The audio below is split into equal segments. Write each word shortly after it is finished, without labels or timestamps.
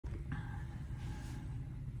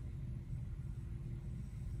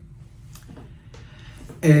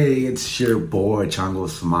Hey, it's your boy Chango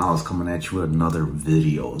Smiles coming at you with another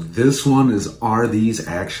video. This one is, are these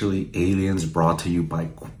actually aliens, brought to you by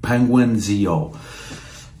Penguin Zio.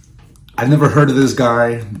 I never heard of this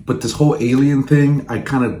guy, but this whole alien thing, I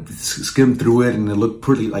kind of skimmed through it and it looked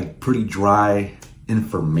pretty dry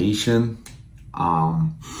information.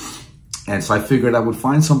 And so I figured I would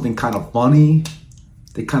find something kind of funny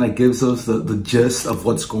that kind of gives us the gist of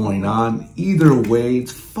what's going on. Either way,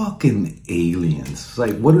 it's fucking aliens. It's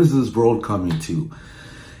like, what is this world coming to?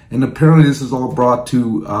 And apparently this is all brought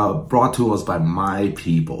to us by my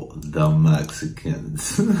people, the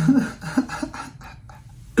Mexicans.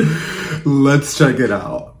 Let's check it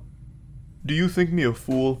out. Do you think me a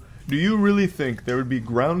fool? Do you really think there would be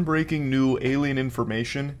groundbreaking new alien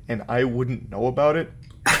information and I wouldn't know about it?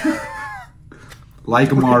 Like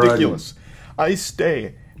them already. Ridiculous. I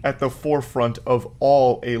stay at the forefront of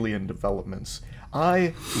all alien developments.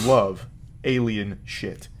 I love alien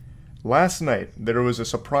shit. Last night, there was a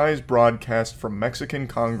surprise broadcast from Mexican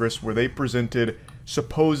Congress where they presented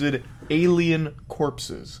supposed alien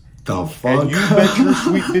corpses. The fuck? And you bet your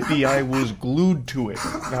sweet bippy I was glued to it.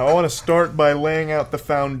 Now, I want to start by laying out the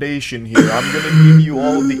foundation here. I'm going to give you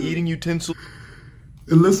all of the eating utensils.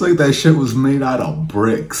 It looks like that shit was made out of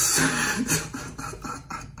bricks.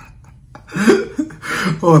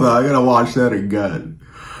 Hold on, I gotta watch that again.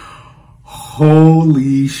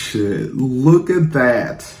 Holy shit, look at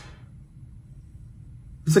that.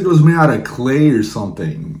 Looks like it was made out of clay or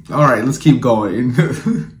something. Alright, let's keep going.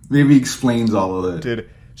 Maybe explains all of it.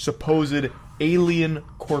 Supposed alien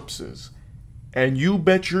corpses. And you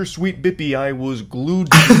bet your sweet bippy I was glued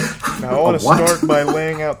to it. Now, I want to start by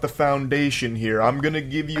laying out the foundation here. I'm going to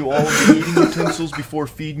give you all of the eating utensils before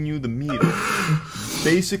feeding you the meal.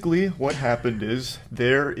 Basically, what happened is,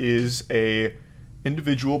 there is a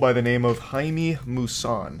individual by the name of Jaime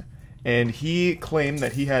Maussan, and he claimed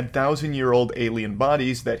that he had 1,000-year-old alien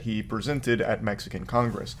bodies that he presented at Mexican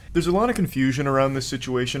Congress. There's a lot of confusion around this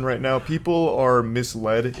situation right now. People are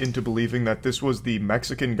misled into believing that this was the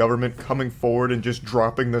Mexican government coming forward and just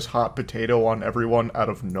dropping this hot potato on everyone out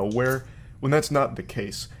of nowhere, when that's not the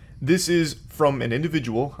case. This is from an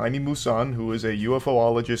individual, Jaime Maussan, who is a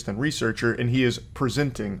UFOologist and researcher, and he is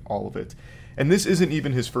presenting all of it. And this isn't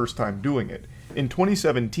even his first time doing it. In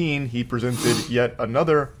 2017, he presented yet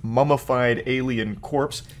another mummified alien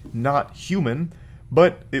corpse, not human,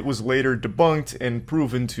 but it was later debunked and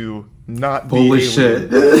proven to not be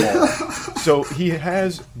alien at all. So he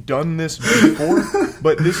has done this before,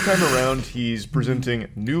 but this time around he's presenting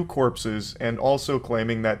new corpses and also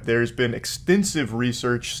claiming that there's been extensive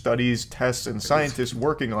research, studies, tests, and scientists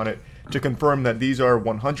working on it to confirm that these are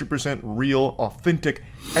 100% real, authentic,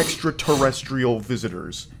 extraterrestrial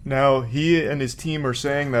visitors. Now, he and his team are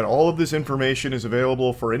saying that all of this information is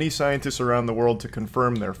available for any scientists around the world to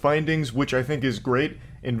confirm their findings, which I think is great.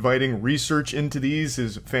 Inviting research into these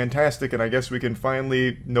is fantastic, and I guess we can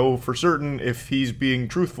finally know for certain if he's being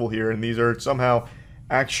truthful here, and these are somehow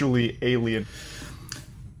actually alien.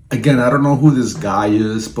 Again, I don't know who this guy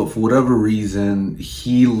is, but for whatever reason,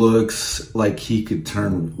 he looks like he could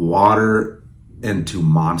turn water into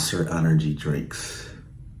Monster Energy drinks.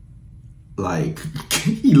 Like,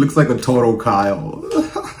 he looks like a total Kyle.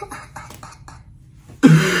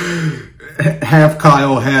 Half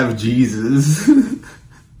Kyle, half Jesus.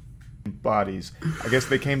 Bodies. I guess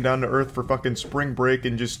they came down to Earth for fucking spring break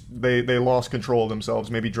and just, they lost control of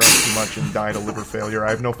themselves, maybe drank too much and died of liver failure. I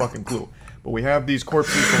have no fucking clue. But we have these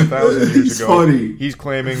corpses from 1,000 years ago. Funny. He's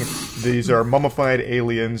claiming these are mummified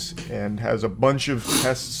aliens and has a bunch of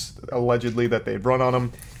tests, allegedly, that they've run on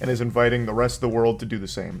them and is inviting the rest of the world to do the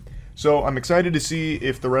same. So I'm excited to see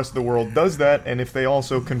if the rest of the world does that and if they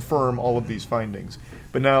also confirm all of these findings.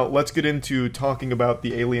 But now let's get into talking about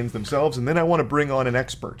the aliens themselves, and then I want to bring on an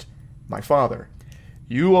expert, my father.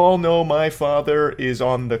 You all know my father is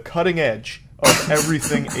on the cutting edge of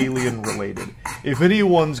everything alien related. If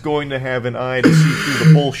anyone's going to have an eye to see through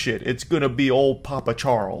the bullshit, it's gonna be old Papa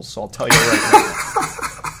Charles, I'll tell you right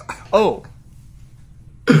now. Oh,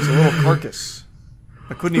 it's a little carcass.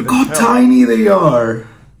 I couldn't even tell. Look how tiny they are.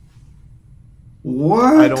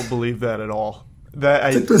 What? I don't believe that at all.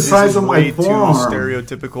 That it's the size of my forearm. Too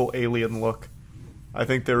stereotypical alien look. I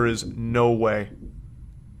think there is no way.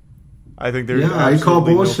 I think there's I call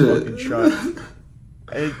bullshit. No fucking shot.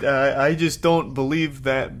 I just don't believe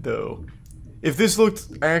that, though. If this looked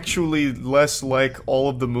actually less like all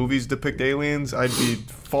of the movies depict aliens, I'd be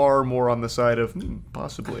far more on the side of,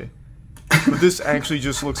 possibly. But this actually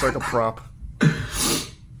just looks like a prop.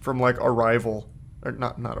 From, like, Arrival. Or,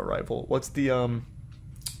 not Arrival. What's the,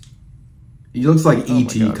 He looks like Oh my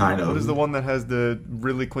E.T. God. kind of. What is the one that has the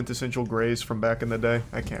really quintessential grays from back in the day?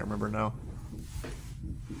 I can't remember now.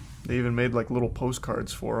 They even made like little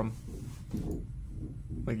postcards for him.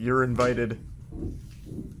 Like, you're invited.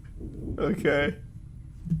 Okay.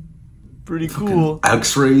 Pretty cool.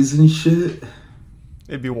 X-rays and shit.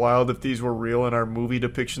 It'd be wild if these were real and our movie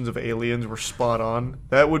depictions of aliens were spot on.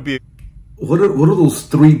 That would be... What are those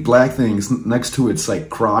three black things next to its like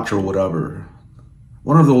crotch or whatever?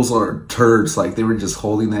 One of those are turds, like they were just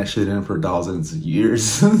holding that shit in for thousands of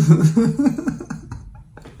years.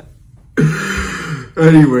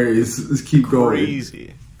 Anyways, let's keep going.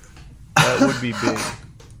 Crazy. That would be big.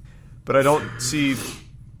 But I don't see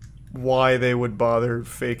why they would bother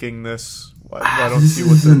faking this. I don't see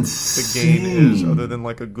what the gain is other than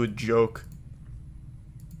like a good joke.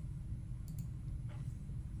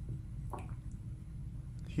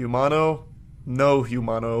 Humano? No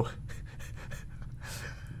humano.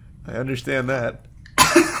 I understand that.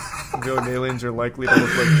 I feel like aliens are likely to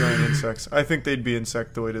look like giant insects. I think they'd be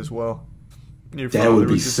insectoid as well. Your That would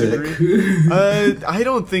be sick. I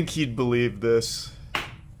don't think he'd believe this.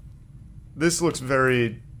 This looks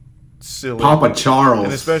very silly. Papa Charles.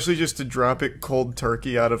 And especially just to drop it cold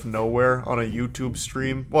turkey out of nowhere on a YouTube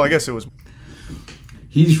stream. Well, I guess it was...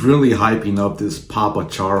 He's really hyping up this Papa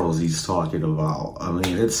Charles he's talking about. I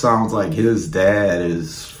mean, it sounds like his dad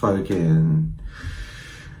is fucking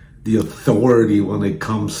the authority when it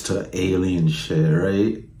comes to alien shit,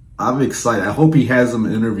 right? I'm excited. I hope he has him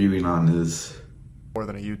interviewing on this. More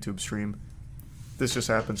than a YouTube stream. This just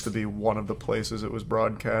happens to be one of the places it was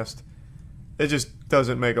broadcast. It just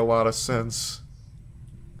doesn't make a lot of sense.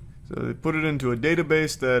 So they put it into a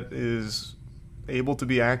database that is able to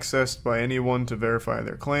be accessed by anyone to verify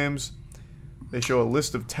their claims. They show a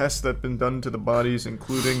list of tests that have been done to the bodies,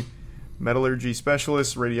 including metallurgy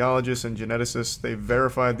specialists, radiologists, and geneticists. They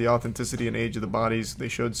verified the authenticity and age of the bodies. They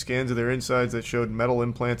showed scans of their insides that showed metal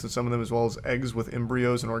implants in some of them, as well as eggs with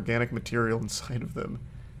embryos and organic material inside of them.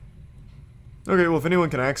 Okay, well, if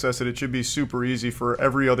anyone can access it, it should be super easy for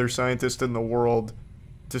every other scientist in the world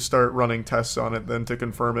to start running tests on it, then to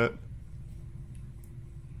confirm it.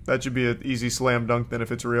 That should be an easy slam dunk then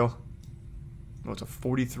if it's real. Oh, it's a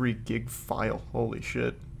 43 gig file. Holy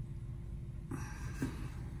shit.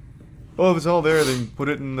 Well, if it's all there, then put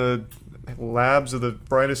it in the labs of the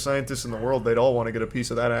brightest scientists in the world. They'd all want to get a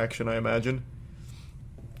piece of that action, I imagine.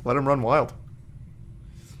 Let them run wild.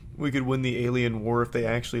 We could win the alien war if they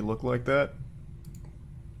actually look like that.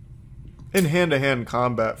 In hand-to-hand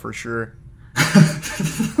combat, for sure.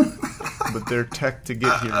 But their tech to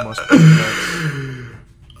get here must be nuts.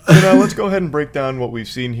 So now let's go ahead and break down what we've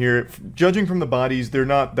seen here. Judging from the bodies, they're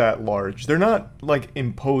not that large. They're not, like,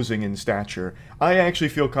 imposing in stature. I actually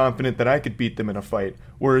feel confident that I could beat them in a fight,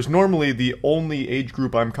 whereas normally the only age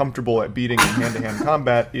group I'm comfortable at beating in hand-to-hand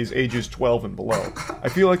combat is ages 12 and below. I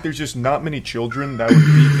feel like there's just not many children that would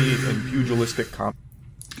beat me in pugilistic combat.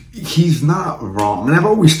 He's not wrong. And I've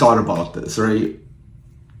always thought about this, right?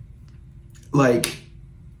 Like,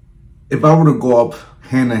 if I were to go up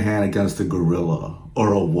hand-to-hand against a gorilla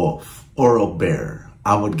or a wolf or a bear,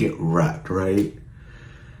 I would get wrecked, right?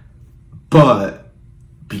 But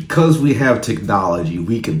because we have technology,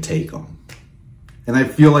 we can take them. And I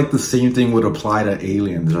feel like the same thing would apply to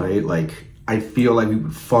aliens, right? Like, I feel like we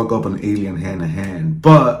would fuck up an alien hand-to-hand,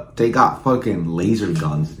 but they got fucking laser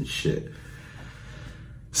guns and shit.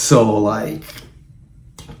 So, like,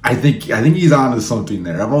 I think he's onto something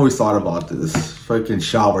there. I've always thought about this. Fucking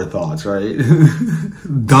shower thoughts, right?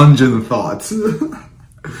 Dungeon thoughts.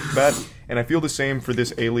 And I feel the same for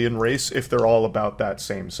this alien race if they're all about that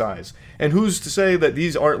same size. And who's to say that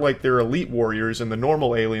these aren't like their elite warriors and the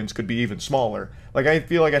normal aliens could be even smaller? Like, I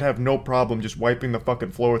feel like I'd have no problem just wiping the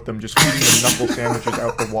fucking floor with them, just feeding them knuckle sandwiches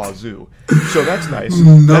out the wazoo. So that's nice.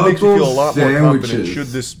 That makes me feel a lot more confident should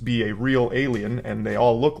this be a real alien and they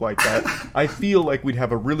all look like that. I feel like we'd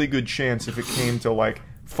have a really good chance if it came to, like,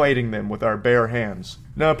 fighting them with our bare hands.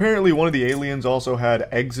 Now, apparently one of the aliens also had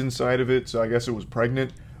eggs inside of it, so I guess it was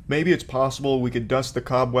pregnant. Maybe it's possible we could dust the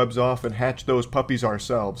cobwebs off and hatch those puppies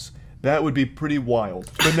ourselves. That would be pretty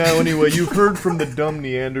wild. But now anyway, you've heard from the dumb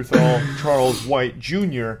Neanderthal, Charles White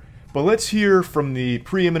Jr., but let's hear from the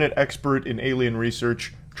preeminent expert in alien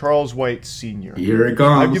research, Charles White Sr. Here it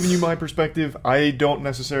comes. I've given you my perspective. I don't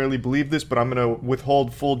necessarily believe this, but I'm going to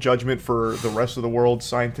withhold full judgment for the rest of the world's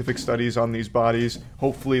scientific studies on these bodies.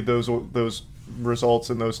 Hopefully those results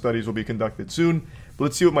and those studies will be conducted soon. But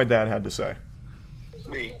let's see what my dad had to say.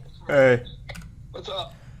 Me. Hey. What's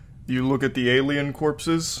up? You look at the alien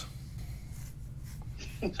corpses?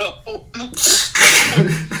 No. Where's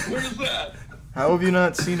that? How have you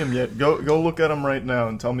not seen them yet? Go look at them right now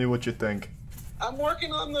and tell me what you think. I'm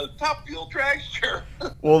working on the Top Fuel dragster.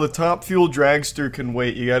 Well, the Top Fuel dragster can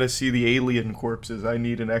wait. You gotta see the alien corpses. I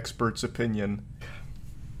need an expert's opinion.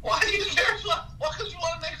 Why do you care? What, because you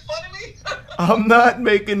want to make fun of me? I'm not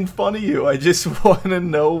making fun of you. I just want to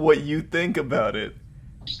know what you think about it.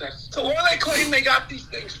 So where do they claim they got these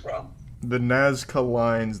things from? The Nazca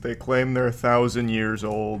lines. They claim they're 1,000 years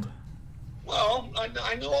old. Well,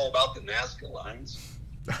 I know all about the Nazca lines.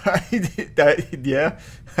 Yeah,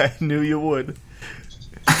 I knew you would.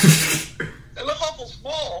 They look awful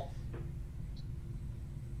small.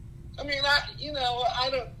 I mean,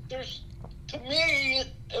 there's, to me,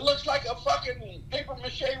 it looks like a fucking paper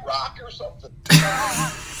mache rock or something.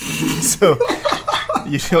 So,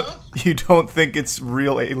 you don't think it's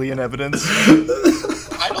real alien evidence?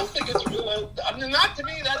 I don't think it's real. I mean, not to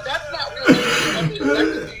me. That's not real alien evidence. That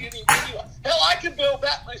could be any. Hell, I could build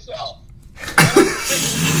that myself.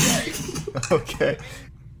 Okay.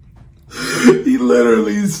 He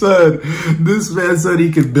literally said, this man said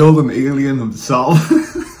he could build an alien himself.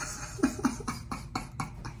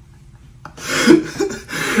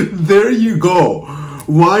 There you go.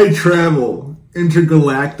 Why travel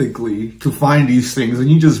intergalactically to find these things when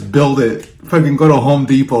you just build it? Fucking go to Home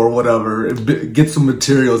Depot or whatever, get some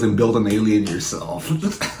materials and build an alien yourself.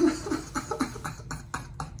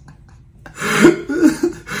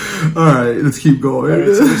 Alright, let's keep going.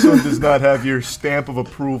 Right, so this one does not have your stamp of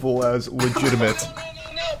approval as legitimate.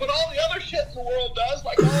 No, but all the other shit in the world does,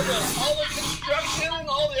 like all the construction and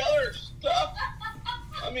all the other stuff.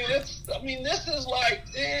 I mean, this is like...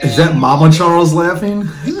 Is that Mama Charles laughing?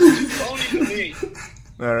 This is too phony to me.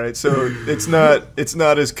 Alright, so it's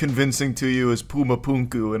not as convincing to you as Puma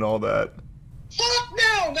Punku and all that. Fuck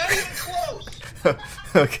no, not even close.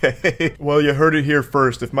 Okay. Well, you heard it here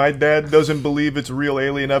first. If my dad doesn't believe it's real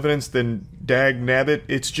alien evidence, then dag nabbit,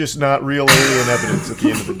 it's just not real alien evidence at the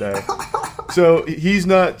end of the day. So he's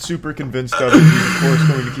not super convinced of it. He's of course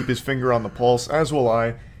going to keep his finger on the pulse, as will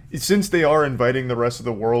I. Since they are inviting the rest of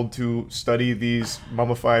the world to study these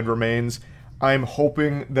mummified remains, I'm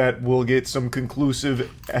hoping that we'll get some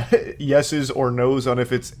conclusive yeses or nos on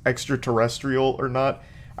if it's extraterrestrial or not.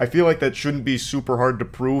 I feel like that shouldn't be super hard to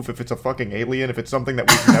prove if it's a fucking alien, if it's something that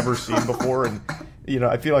we've never seen before, and,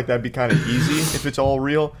 I feel like that'd be kind of easy if it's all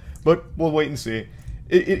real, but we'll wait and see.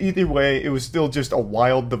 Either way, it was still just a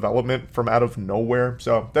wild development from out of nowhere,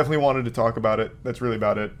 so definitely wanted to talk about it. That's really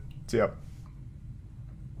about it. So, yeah.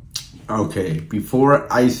 Okay,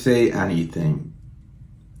 before I say anything,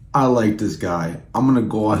 I like this guy. I'm gonna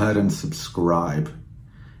go ahead and subscribe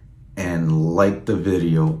and like the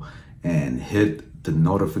video and hit the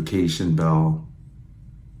notification bell.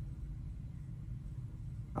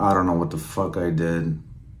 I don't know what the fuck I did.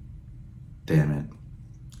 Damn it.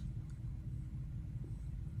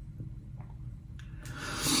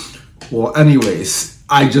 Well, anyways,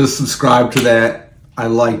 I just subscribed to that. I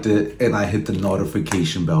liked it and I hit the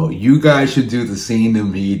notification bell. You guys should do the same to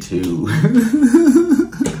me too.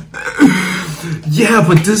 Yeah,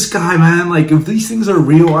 but this guy, man, like if these things are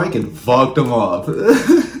real, I can fuck them up.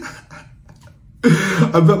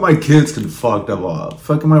 I bet my kids can fuck them up.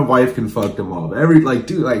 Fucking my wife can fuck them up.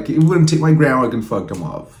 Dude, it wouldn't take my grandma can fuck them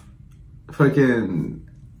up. Fucking,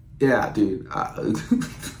 yeah, dude.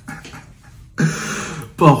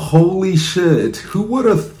 But holy shit, who would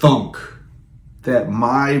have thunk that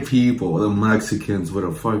my people, the Mexicans, would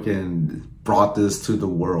have fucking brought this to the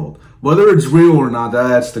world? Whether it's real or not,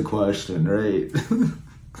 that's the question, right?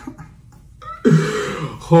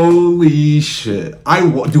 Holy shit.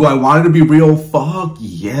 Do I want it to be real? Fuck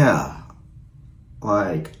yeah.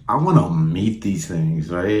 Like, I want to meet these things,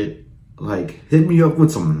 right? Like, hit me up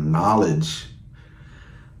with some knowledge.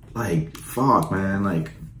 Like, fuck, man.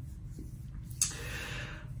 Like,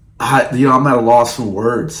 I'm at a loss for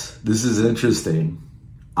words. This is interesting.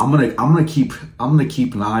 I'm gonna keep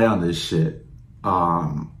an eye on this shit.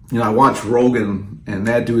 I watch Rogan, and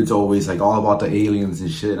that dude's always like all about the aliens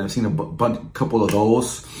and shit. And I've seen a couple of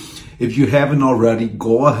those. If you haven't already,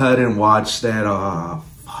 go ahead and watch that.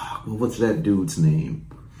 What's that dude's name?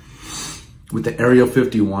 With the Area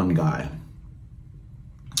 51 guy.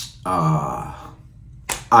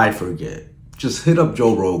 I forget. Just hit up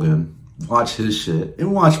Joe Rogan, watch his shit,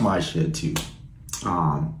 and watch my shit too.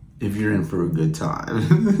 If you're in for a good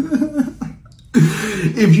time.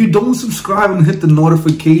 If you don't subscribe and hit the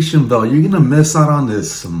notification bell, you're gonna miss out on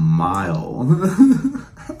this smile.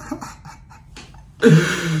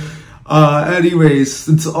 Anyways,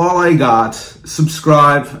 that's all I got.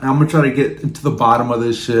 Subscribe. I'm gonna try to get to the bottom of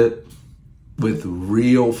this shit with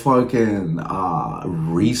real fucking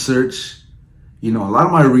research. A lot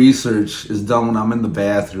of my research is done when I'm in the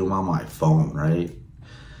bathroom on my phone, right?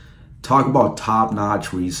 Talk about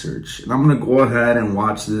top-notch research. And I'm going to go ahead and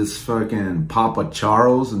watch this fucking Papa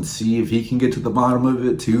Charles and see if he can get to the bottom of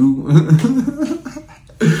it too.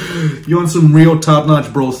 You want some real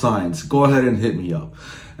top-notch bro science? Go ahead and hit me up.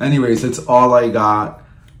 Anyways, that's all I got.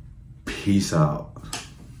 Peace out.